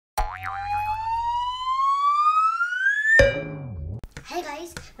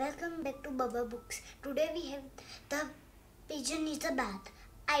guys, welcome back to bbbooks. Today we have the Pigeon Needs a Bath.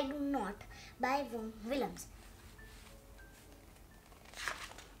 I Do Not by Willems.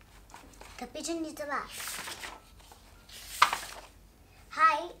 The Pigeon Needs a Bath.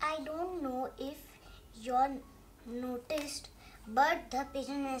 Hi, I don't know if you're noticed, but the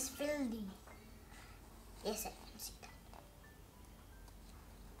pigeon is filthy. Yes, I can see that.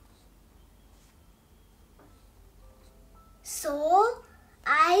 So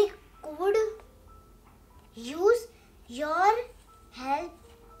I could use your help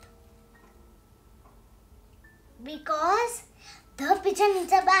because the pigeon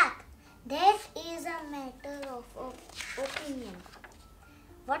needs a bath. That is a matter of opinion.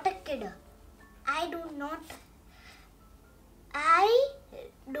 What a kid. I don't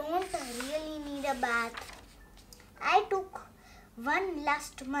really need a bath. I took one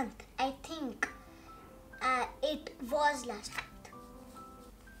last month. I think it was last month.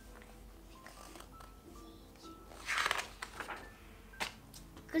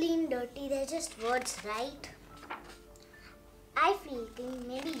 Clean, dirty, they're just words, right? I feel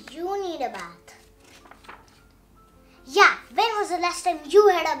maybe you need a bath. Yeah, when was the last time you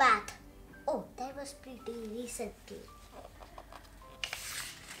had a bath? Oh, that was pretty recently.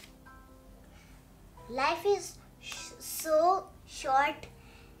 Life is so short.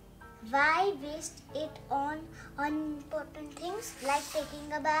 Why waste it on unimportant things like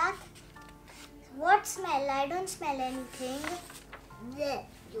taking a bath? What smell? I don't smell anything. Blech,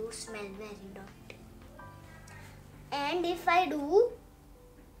 you smell very dirty. And if I do,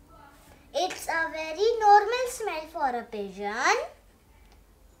 it's a very normal smell for a pigeon.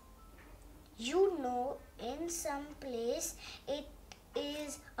 You know, in some place it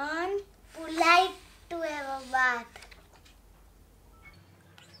is unpolite to have a bath.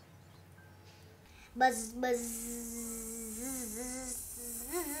 Buzz, buzz.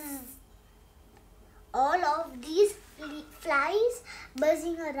 All of these flies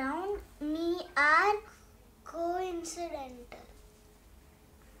buzzing around me are coincidental.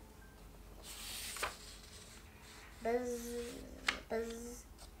 Buzz, buzz.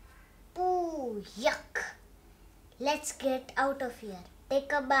 Pooh, yuck. Let's get out of here.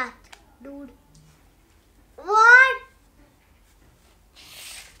 Take a bath, dude. What?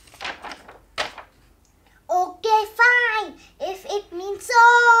 Okay, fine. If it means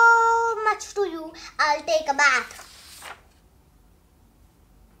so much to you, I'll take a bath.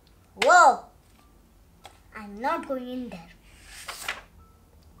 Whoa. I'm not going in there.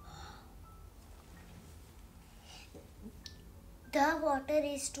 The water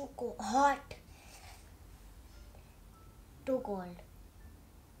is too hot, too cold,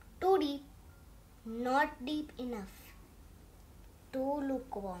 too deep, not deep enough, too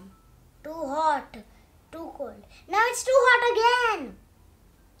lukewarm, too hot, too cold. Now it's too hot again,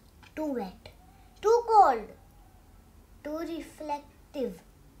 too wet, too cold, too reflective.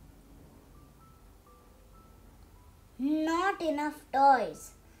 Not enough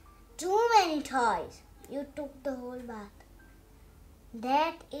toys, too many toys. You took the whole bath.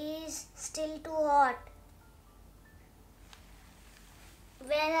 That is still too hot.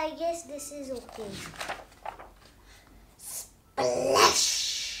 Well, I guess this is okay. Splash!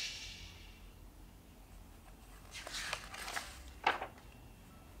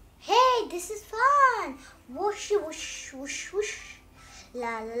 Hey, this is fun! Whoosh, whoosh, whoosh, whoosh.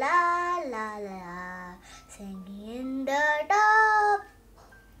 La la la la la. Singing in the top.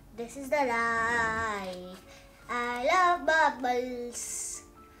 This is the light. I love bubbles.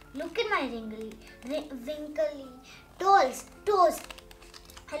 Look at my wrinkly toes.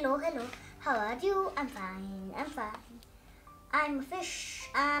 Hello. How are you? I'm fine. I'm a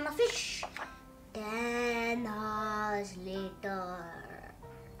fish. 10 hours later.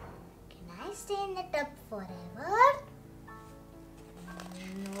 Can I stay in the tub forever?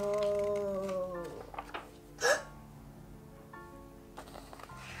 No.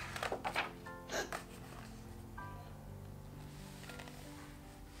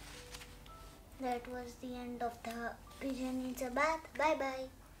 That was the end of the Pigeon Needs a Bath. Bye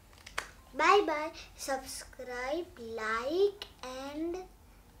bye. Subscribe, like, and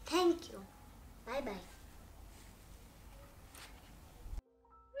thank you. Bye bye.